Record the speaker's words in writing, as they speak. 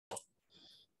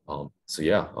So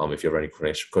yeah, if you have any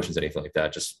questions, anything like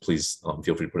that, just please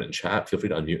feel free to put it in chat. Feel free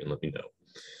to unmute and let me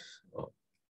know.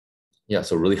 Yeah,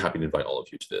 so really happy to invite all of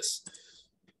you to this.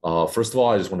 First of all,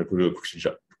 I just want to do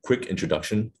a quick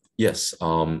introduction. Yes,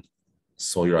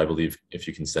 Sawyer, I believe if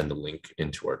you can send the link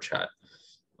into our chat.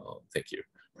 Thank you.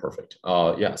 Perfect.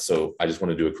 Yeah, so I just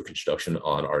want to do a quick introduction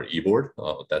on our e-board.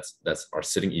 That's our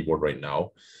sitting e-board right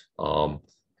now.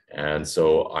 And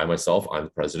so I myself, I'm the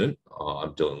president.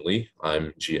 I'm Dylan Lee.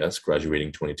 I'm GS,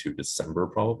 graduating 22 December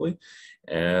probably.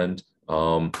 And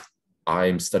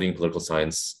I'm studying political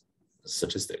science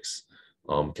statistics.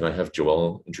 Can I have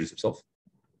Joel introduce himself?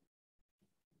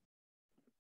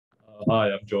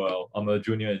 Hi, I'm Joel. I'm a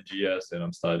junior in GS and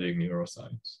I'm studying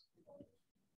neuroscience.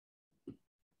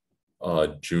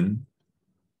 June.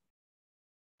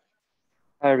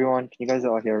 Hi everyone, can you guys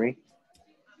all hear me?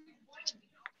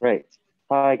 Great.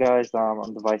 Hi guys,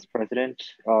 I'm the vice president,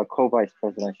 co-vice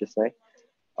president I should say.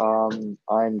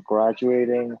 I'm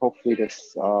graduating hopefully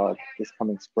this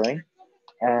coming spring,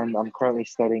 and I'm currently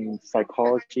studying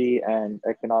psychology and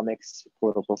economics,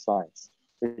 political science.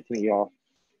 Good to meet you all.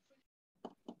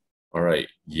 All right,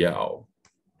 Yao.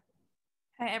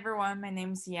 Hi everyone, my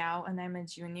name is Yao and I'm a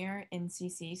junior in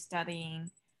CC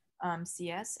studying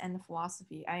CS and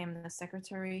philosophy. I am the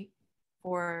secretary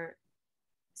for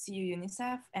CU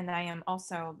UNICEF and I am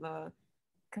also the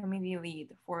committee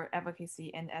lead for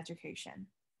advocacy and education.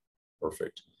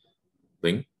 Perfect.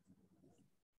 Ling?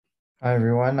 Hi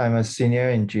everyone, I'm a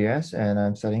senior in GS and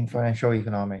I'm studying financial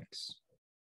economics.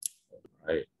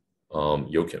 All right,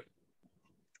 Joachim.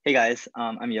 Hey guys,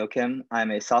 I'm Joachim. I'm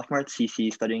a sophomore at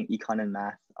CC studying econ and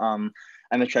math. I'm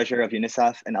a treasurer of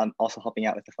UNICEF and I'm also helping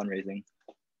out with the fundraising.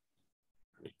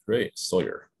 Great.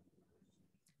 Sawyer.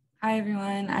 Hi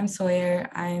everyone, I'm Sawyer.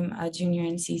 I'm a junior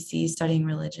in CC studying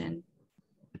religion.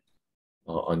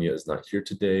 Anya is not here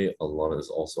today. Alana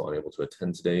is also unable to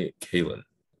attend today. Kaylin.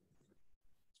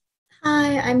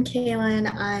 Hi, I'm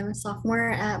Kaylin. I'm a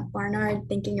sophomore at Barnard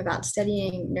thinking about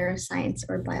studying neuroscience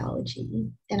or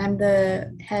biology, and I'm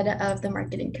the head of the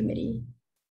marketing committee.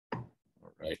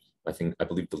 All right. I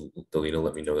believe Delina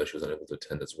let me know that she was unable to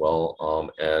attend as well.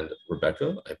 And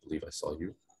Rebecca, I believe I saw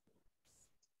you.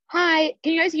 Hi,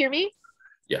 can you guys hear me?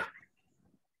 Yeah.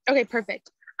 Okay, perfect.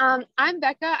 I'm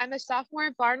Becca. I'm a sophomore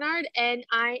at Barnard, and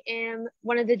I am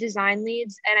one of the design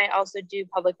leads, and I also do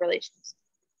public relations.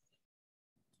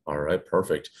 All right,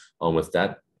 perfect. With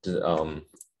that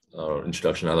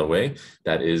introduction out of the way,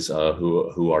 that is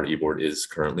who our e-board is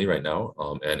currently right now.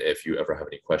 And if you ever have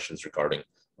any questions regarding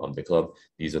the club,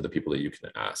 these are the people that you can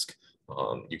ask.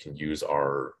 You can use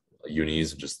our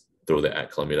unis and just throw the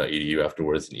 @columbia.edu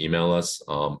afterwards and email us.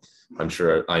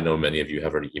 I know many of you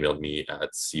have already emailed me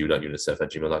at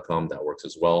cu.unicef@gmail.com. That works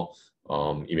as well.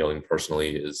 Emailing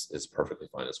personally is perfectly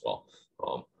fine as well.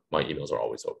 My emails are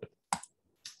always open.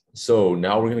 So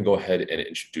now we're going to go ahead and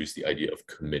introduce the idea of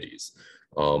committees.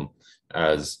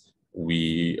 As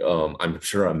we, I'm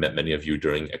sure I met many of you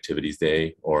during Activities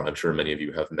Day, or I'm sure many of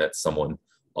you have met someone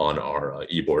on our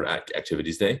e-board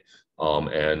Activities Day.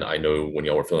 And I know when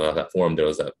y'all were filling out that form, there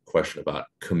was that question about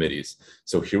committees.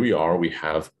 So here we are, we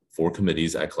have 4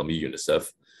 committees at Columbia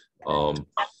UNICEF.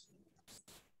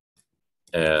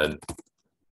 And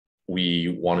we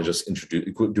want to just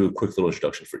do a quick little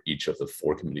introduction for each of the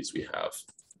 4 committees we have.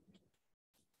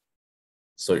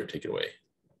 Sawyer, take it away.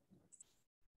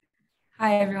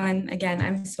 Hi everyone, again,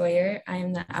 I'm Sawyer.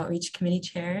 I'm the Outreach Committee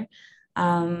Chair.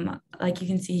 Like you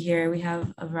can see here, we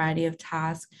have a variety of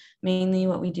tasks. Mainly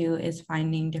what we do is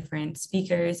finding different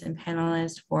speakers and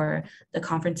panelists for the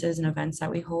conferences and events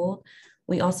that we hold.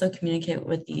 We also communicate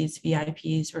with these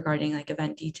VIPs regarding like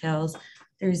event details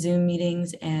through Zoom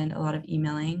meetings and a lot of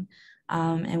emailing.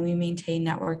 And we maintain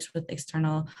networks with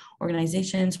external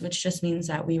organizations, which just means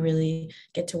that we really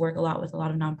get to work a lot with a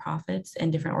lot of nonprofits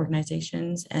and different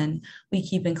organizations, and we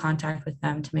keep in contact with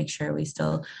them to make sure we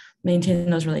still maintain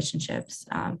those relationships.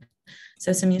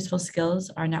 So some useful skills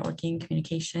are networking,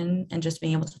 communication, and just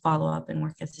being able to follow up and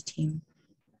work as a team.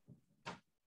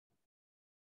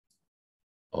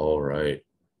 All right,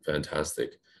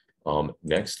 fantastic.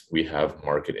 Next, we have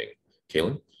marketing.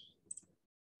 Kaylin?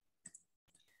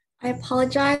 I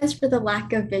apologize for the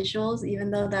lack of visuals, even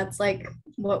though that's like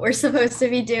what we're supposed to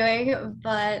be doing,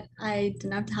 but I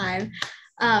didn't have time.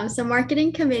 So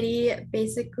marketing committee,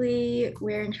 basically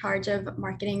we're in charge of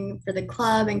marketing for the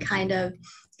club and kind of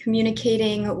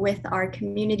communicating with our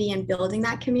community and building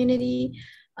that community.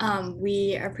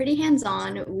 We are pretty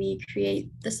hands-on. We create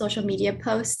the social media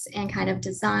posts and kind of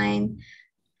design.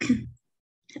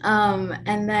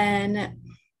 And then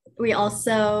we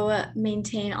also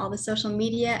maintain all the social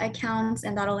media accounts,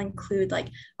 and that'll include like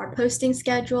our posting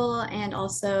schedule and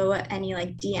also any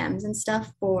like DMs and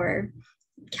stuff for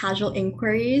casual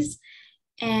inquiries.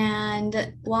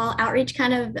 And while outreach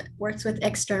kind of works with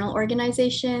external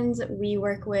organizations, we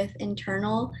work with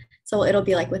internal. So it'll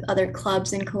be like with other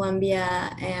clubs in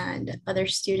Columbia and other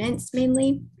students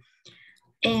mainly.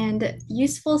 And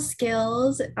useful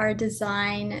skills are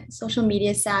design, social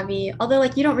media savvy, although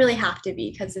like you don't really have to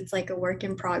be because it's like a work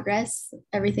in progress.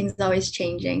 Everything's always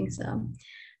changing. So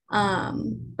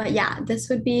but yeah, this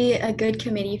would be a good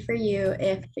committee for you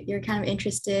if you're kind of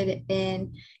interested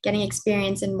in getting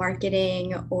experience in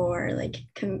marketing or like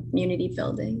community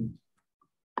building.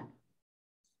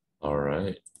 All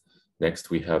right.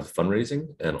 Next, we have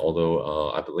fundraising. And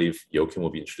although I believe Joachim will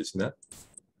be introducing that.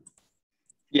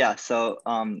 Yeah, so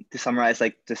to summarize,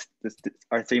 like this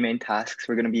our three main tasks,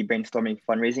 we're going to be brainstorming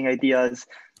fundraising ideas.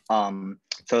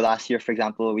 So last year, for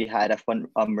example, we had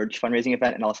a merch fundraising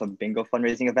event and also a bingo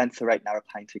fundraising event. So right now we're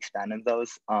planning to expand on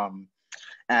those.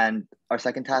 And our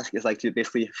second task is like to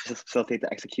basically facilitate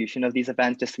the execution of these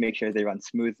events just to make sure they run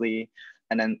smoothly.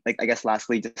 And then like, I guess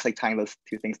lastly, just like tying those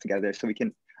two things together so we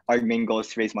can, our main goal is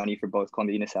to raise money for both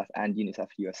Columbia UNICEF and UNICEF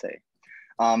USA.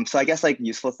 So I guess like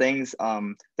useful things,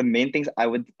 the main things I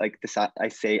would like I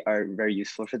say are very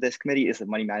useful for this committee is the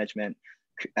money management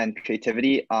and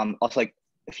creativity. Also like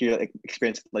if you're like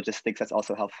experienced logistics, that's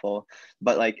also helpful.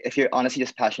 But like if you're honestly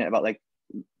just passionate about like,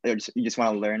 you just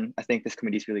want to learn, I think this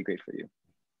committee is really great for you.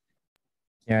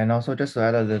 Yeah, and also just to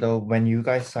add a little, when you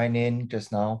guys sign in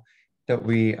just now, that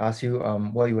we ask you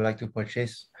what you would like to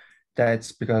purchase,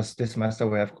 that's because this semester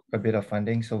we have a bit of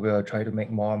funding, so we'll try to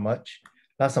make more merch.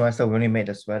 Last semester we only made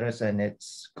the sweaters and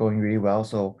it's going really well,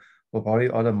 so we'll probably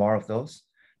order more of those.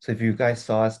 So if you guys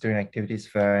saw us during activities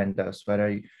fair and the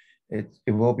sweater, it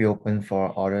will be open for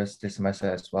orders this semester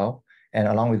as well. And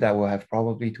along with that, we'll have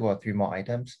probably 2 or 3 more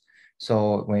items.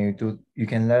 So when you do, you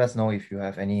can let us know if you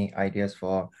have any ideas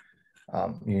for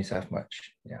UNICEF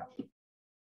merch. Yeah.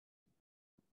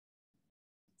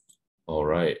 All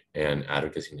right, and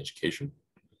advocacy and education.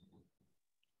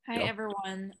 Hi,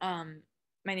 everyone.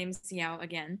 My name is Yao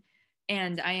again,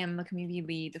 and I am the community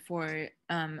lead for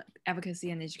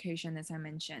advocacy and education, as I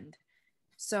mentioned.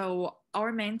 So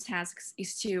our main tasks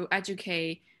is to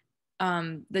educate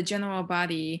the general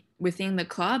body within the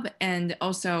club and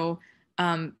also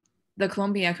the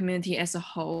Columbia community as a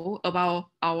whole about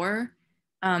our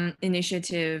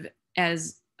initiative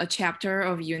as a chapter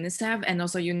of UNICEF and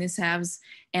also UNICEF's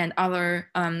and other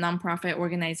nonprofit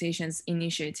organizations'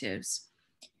 initiatives.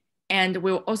 And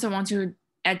we'll also want to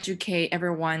educate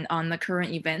everyone on the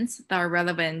current events that are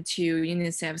relevant to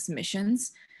UNICEF's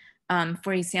missions.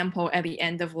 For example, at the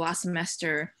end of last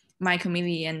semester, my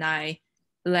committee and I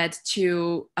led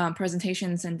to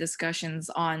presentations and discussions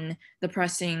on the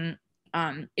pressing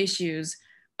issues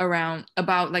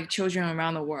about like children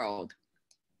around the world.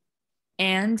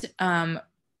 And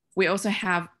we also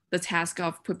have the task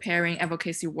of preparing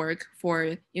advocacy work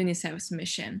for UNICEF's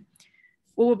mission.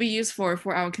 What will be useful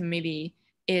for our committee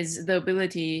is the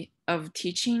ability of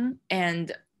teaching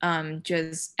and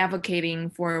just advocating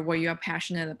for what you are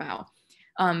passionate about.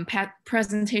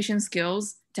 Presentation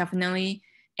skills, definitely,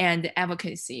 and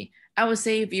advocacy. I would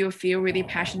say if you feel really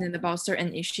passionate about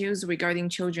certain issues regarding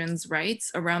children's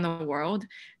rights around the world,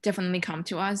 definitely come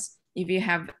to us. If you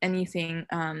have anything,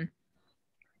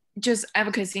 just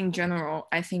advocacy in general,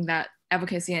 I think that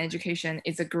advocacy and education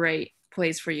is a great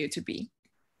place for you to be.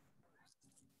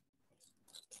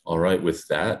 All right, with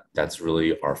that, that's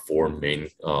really our 4 main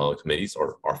committees,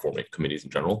 or our 4 main committees in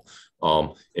general.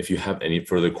 If you have any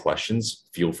further questions,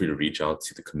 feel free to reach out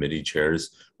to the committee chairs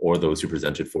or those who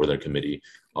presented for their committee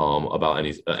about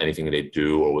anything they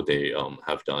do or what they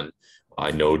have done.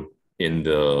 I know in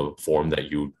the form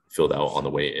that you filled out on the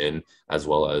way in, as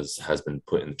well as has been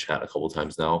put in the chat a couple of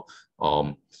times now,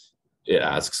 it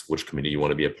asks which committee you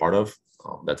want to be a part of.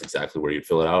 That's exactly where you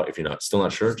fill it out. If you're still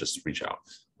not sure, just reach out.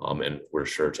 And we're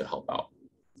sure to help out.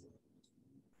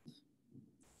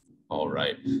 All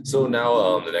right, so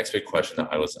now the next big question that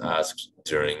I was asked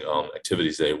during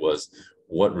activities day was,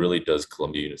 what really does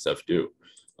Columbia UNICEF do?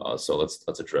 So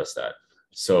let's address that.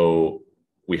 So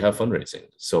we have fundraising.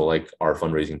 So like our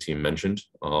fundraising team mentioned,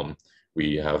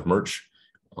 we have merch,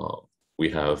 we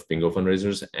have bingo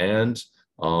fundraisers, and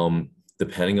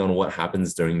depending on what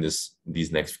happens during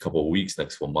these next couple of weeks,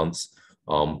 next couple of months,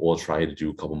 we'll try to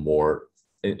do a couple more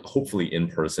hopefully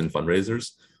in-person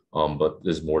fundraisers, but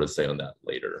there's more to say on that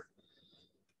later.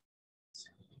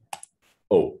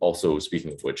 Oh, also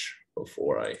speaking of which,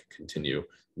 before I continue.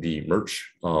 The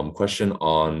merch question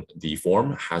on the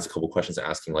form has a couple questions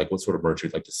asking like what sort of merch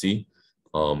you'd like to see.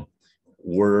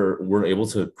 We're able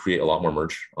to create a lot more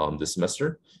merch this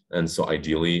semester, and so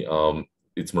ideally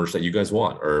it's merch that you guys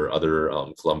want or other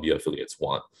Columbia affiliates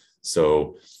want.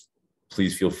 So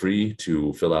please feel free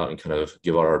to fill out and kind of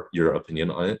give your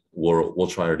opinion on it. We'll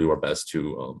try to do our best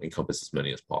to encompass as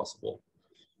many as possible.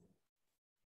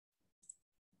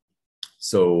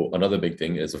 So another big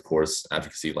thing is, of course,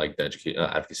 advocacy, like the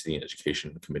Advocacy and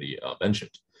Education Committee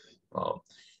mentioned.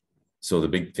 So the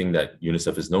big thing that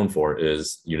UNICEF is known for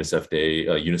is UNICEF Day,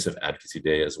 UNICEF Advocacy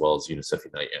Day, as well as UNICEF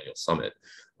Unite Annual Summit.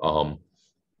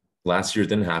 Last year it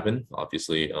didn't happen,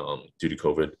 obviously, due to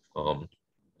COVID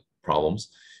problems.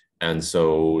 And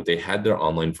so they had their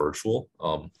online virtual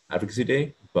Advocacy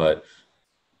Day, but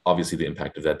obviously the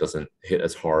impact of that doesn't hit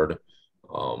as hard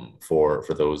for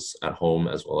those at home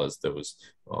as well as those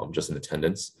just in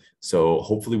attendance. So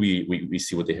hopefully we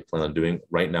see what they plan on doing.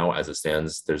 Right now, as it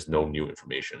stands, there's no new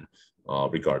information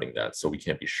regarding that, so we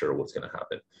can't be sure what's going to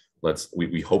happen.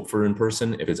 We hope for in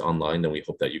person. If it's online, then we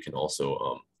hope that you can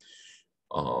also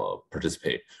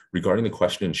participate. Regarding the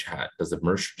question in chat, does the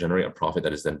merch generate a profit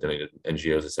that is then donated to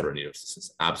NGOs, etc. in need of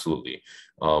assistance? Absolutely.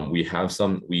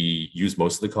 We use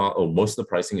most of the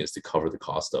pricing is to cover the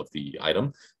cost of the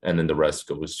item, and then the rest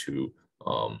goes to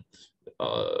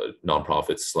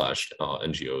nonprofits /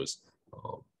 NGOs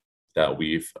that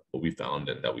we've found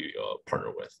and that we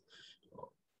partner with.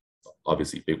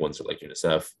 Obviously, big ones are like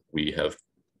UNICEF. We have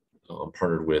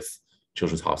partnered with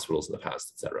children's hospitals in the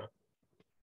past, etc.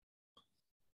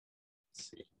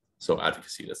 So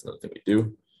advocacy, that's another thing we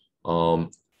do.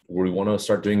 We want to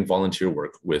start doing volunteer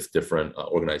work with different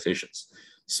organizations.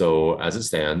 So as it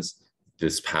stands,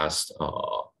 this past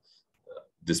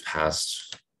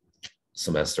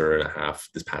semester and a half,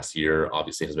 this past year,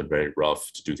 obviously has been very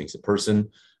rough to do things in person.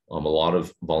 A lot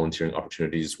of volunteering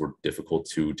opportunities were difficult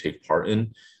to take part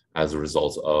in as a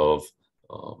result of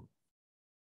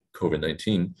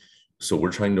COVID-19. So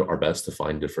we're trying our best to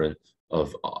find different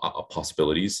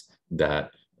possibilities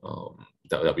that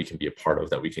we can be a part of,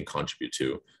 that we can contribute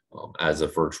to as a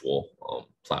virtual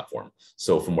platform.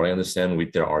 So from what I understand,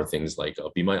 there are things like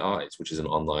Be My Eyes, which is an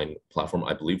online platform.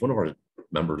 I believe one of our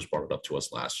members brought it up to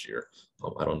us last year.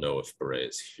 I don't know if Beret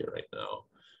is here right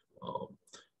now,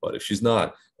 but if she's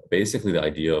not, basically the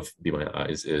idea of Be My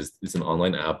Eyes is it's an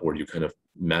online app where you kind of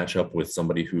match up with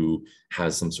somebody who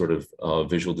has some sort of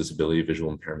visual disability,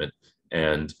 visual impairment,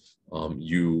 and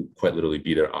you quite literally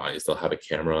be their eyes. They'll have a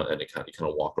camera and they kind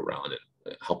of walk around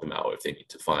and help them out if they need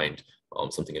to find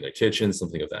something in their kitchen,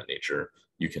 something of that nature.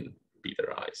 You can be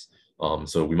their eyes.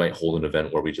 So we might hold an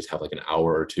event where we just have like an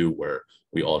hour or two where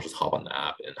we all just hop on the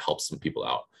app and help some people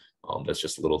out. That's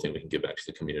just a little thing we can give back to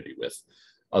the community with.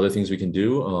 Other things we can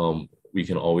do,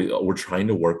 we're trying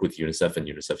to work with UNICEF and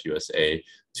UNICEF USA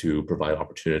to provide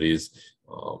opportunities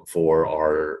for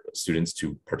our students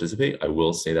to participate. I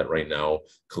will say that right now,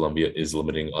 Columbia is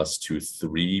limiting us to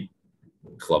 3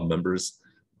 club members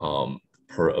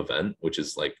per event, which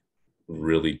is like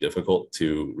really difficult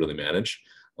to really manage.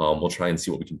 We'll try and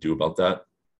see what we can do about that.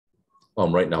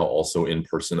 Right now, also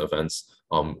in-person events,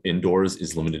 indoors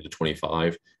is limited to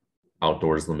 25,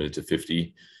 outdoors limited to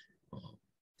 50.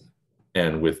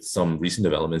 And with some recent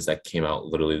developments that came out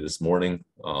literally this morning,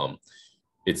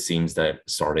 it seems that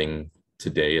starting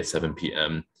today at 7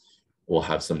 p.m., we'll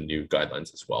have some new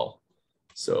guidelines as well.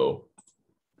 So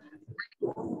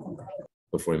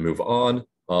before we move on,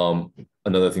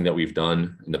 another thing that we've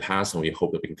done in the past and we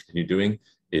hope that we can continue doing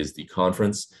is the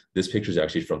conference. This picture is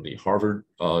actually from the Harvard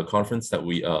conference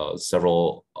that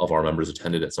several of our members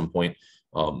attended at some point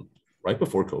right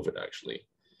before COVID, actually.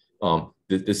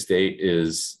 This date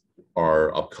is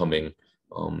our upcoming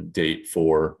date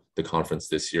for the conference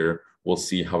this year. We'll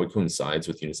see how it coincides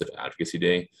with UNICEF Advocacy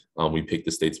Day. We picked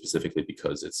this date specifically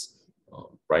because it's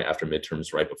right after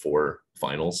midterms, right before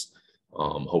finals.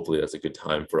 Hopefully that's a good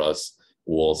time for us.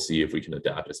 We'll see if we can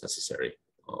adapt as necessary.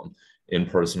 In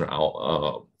person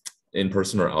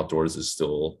or outdoors is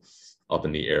still up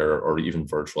in the air, or even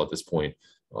virtual at this point.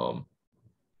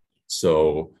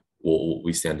 So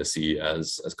we stand to see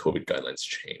as COVID guidelines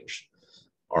change.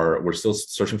 We're still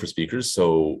searching for speakers.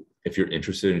 So if you're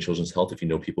interested in children's health, if you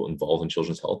know people involved in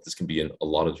children's health, this can be in a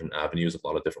lot of different avenues, a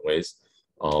lot of different ways.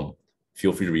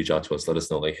 Feel free to reach out to us. Let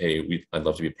us know, like, hey, I'd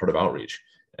love to be a part of outreach,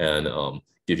 and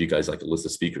give you guys like a list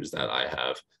of speakers that I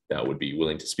have that would be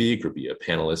willing to speak or be a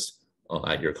panelist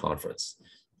at your conference.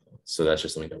 So that's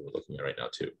just something that we're looking at right now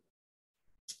too.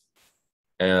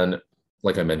 And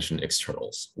like I mentioned,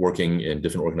 externals, working in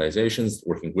different organizations,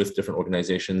 working with different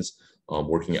organizations,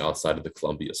 working outside of the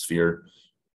Columbia sphere.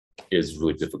 is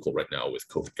really difficult right now with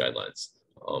COVID guidelines.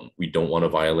 We don't want to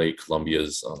violate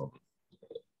Colombia's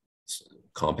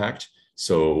compact.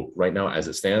 So right now, as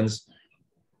it stands,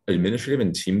 administrative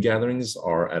and team gatherings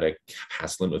are at a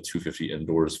capacity limit of 250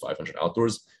 indoors, 500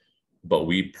 outdoors, but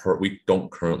we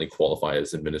don't currently qualify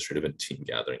as administrative and team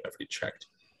gathering. I've already checked.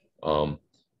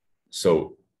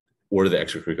 So or the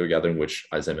extracurricular gathering, which,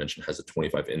 as I mentioned, has a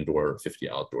 25 indoor, 50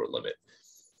 outdoor limit.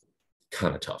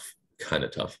 Kind of tough.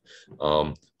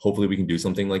 Hopefully we can do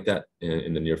something like that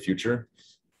in the near future.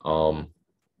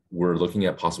 We're looking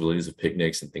at possibilities of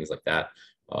picnics and things like that,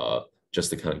 just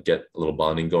to kind of get a little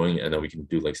bonding going, and then we can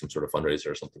do like some sort of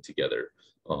fundraiser or something together.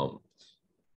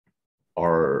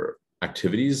 Our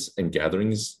activities and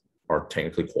gatherings are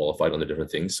technically qualified under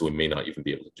different things, so we may not even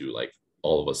be able to do like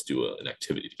all of us do an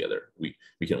activity together. We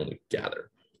can only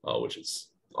gather, which is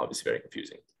obviously very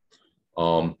confusing.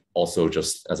 Also,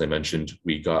 just as I mentioned,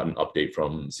 we got an update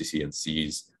from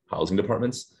CCNC's housing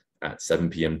departments at 7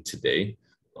 p.m. today.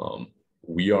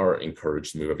 We are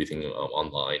encouraged to move everything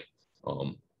online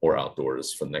or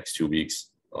outdoors for the next 2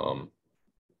 weeks.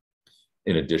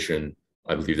 In addition,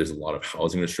 I believe there's a lot of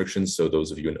housing restrictions. So those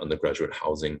of you in undergraduate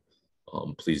housing,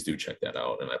 please do check that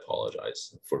out. And I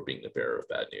apologize for being the bearer of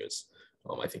bad news.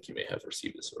 I think you may have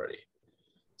received this already.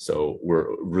 So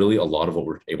we're really, a lot of what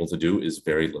we're able to do is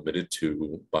very limited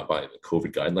by the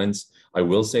COVID guidelines. I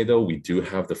will say though, we do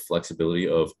have the flexibility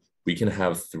of, we can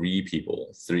have three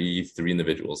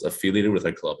individuals affiliated with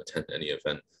our club attend any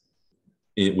event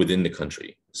within the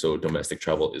country. So domestic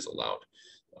travel is allowed.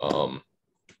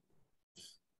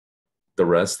 The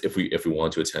rest, if we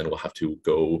want to attend, we'll have to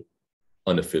go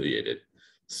unaffiliated.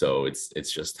 So it's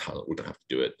just how we're gonna have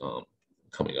to do it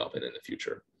coming up and in the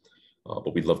future.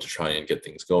 But we'd love to try and get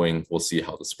things going. We'll see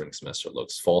how the spring semester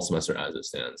looks. Fall semester as it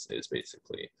stands is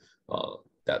basically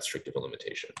that strict of a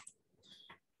limitation.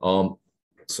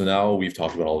 So now we've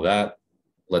talked about all of that.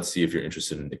 Let's see if you're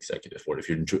interested in executive board. If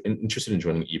you're interested in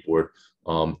joining eBoard,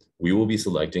 we will be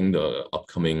selecting the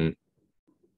upcoming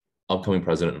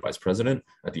president and vice president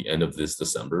at the end of this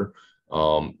December.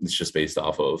 It's just based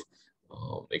off of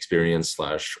experience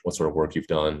 / what sort of work you've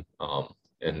done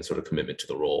and sort of commitment to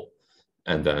the role.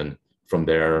 And then from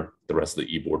there, the rest of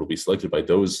the eBoard will be selected by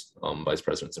those vice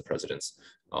presidents and presidents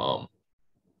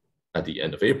at the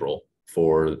end of April,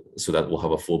 so that we'll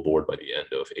have a full board by the end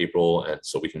of April, and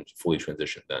so we can fully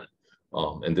transition then.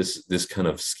 And this kind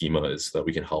of schema is so that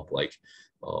we can help like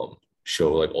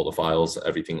show like all the files,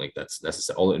 everything like that's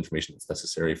necessary, all the information that's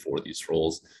necessary for these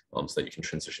roles, so that you can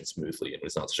transition smoothly and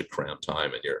it's not such a cramped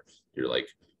time and you're like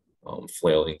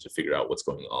flailing to figure out what's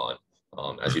going on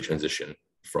as you transition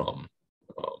from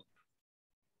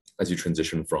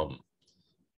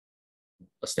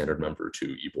a standard member to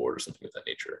eBoard or something of that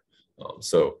nature.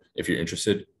 So if you're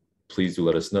interested, please do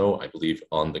let us know. I believe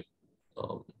on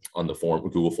the form,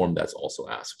 Google form, that's also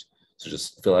asked. So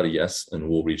just fill out a yes and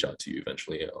we'll reach out to you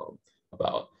eventually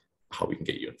about how we can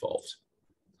get you involved.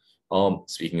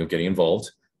 Speaking of getting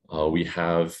involved, we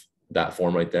have that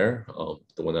form right there,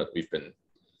 the one that we've been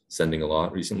sending a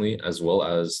lot recently, as well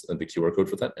as the QR code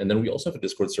for that. And then we also have a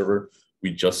Discord server.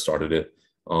 We just started it.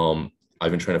 I've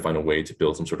been trying to find a way to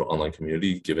build some sort of online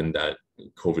community, given that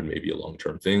COVID may be a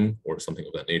long-term thing or something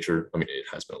of that nature. I mean, it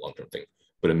has been a long-term thing,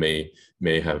 but it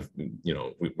may have, you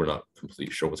know, we're not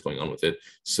completely sure what's going on with it.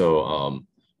 So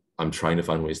I'm trying to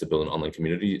find ways to build an online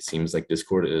community. It seems like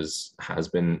Discord has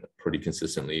been pretty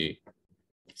consistently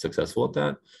successful at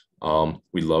that.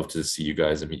 We'd love to see you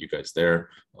guys and meet you guys there.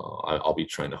 I'll be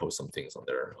trying to host some things on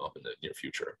there in the near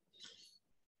future.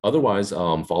 Otherwise,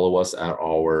 follow us at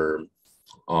our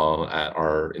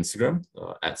Instagram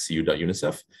at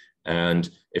cu.unicef. And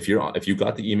if you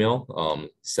got the email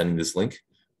sending this link,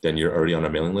 then you're already on our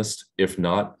mailing list. If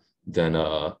not, then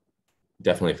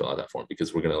definitely fill out that form,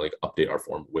 because we're gonna like update our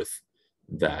form with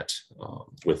that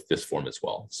with this form as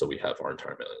well. So we have our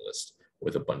entire mailing list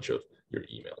with a bunch of your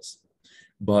emails.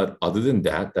 But other than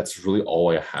that, that's really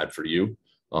all I had for you.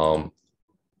 I'm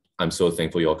so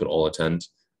thankful y'all could all attend.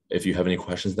 If you have any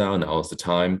questions now is the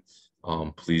time.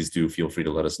 Please do feel free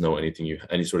to let us know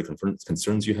any sort of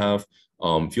concerns you have.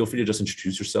 Feel free to just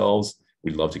introduce yourselves.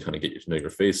 We'd love to kind of get you to know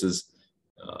your faces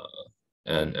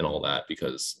and all that,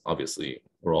 because obviously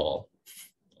we're all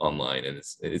online and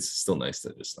it's still nice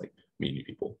to just like meet new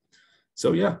people.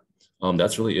 So yeah,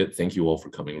 that's really it. Thank you all for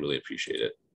coming. Really appreciate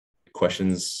it.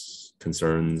 Questions,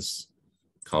 concerns,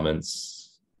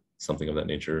 comments, something of that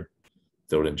nature,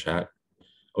 throw it in chat.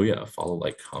 Oh yeah, follow,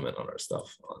 like, comment on our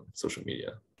stuff on social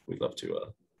media. We'd love to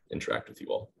interact with you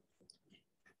all.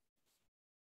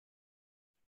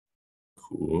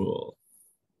 Cool.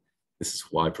 This is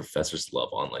why professors love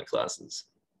online classes.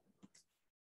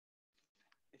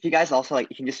 if you guys also like,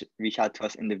 you can just reach out to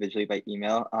us individually by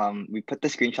email. We put the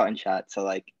screenshot in chat. So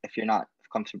like, if you're not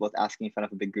comfortable with asking in front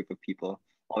of a big group of people,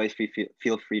 always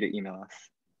feel free to email us.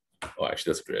 Oh,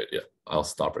 actually, that's a great idea. I'll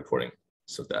stop recording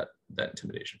so that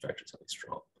intimidation factor is at least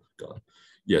strong. Gone.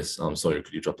 Yes, Sawyer,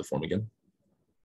 could you drop the form again?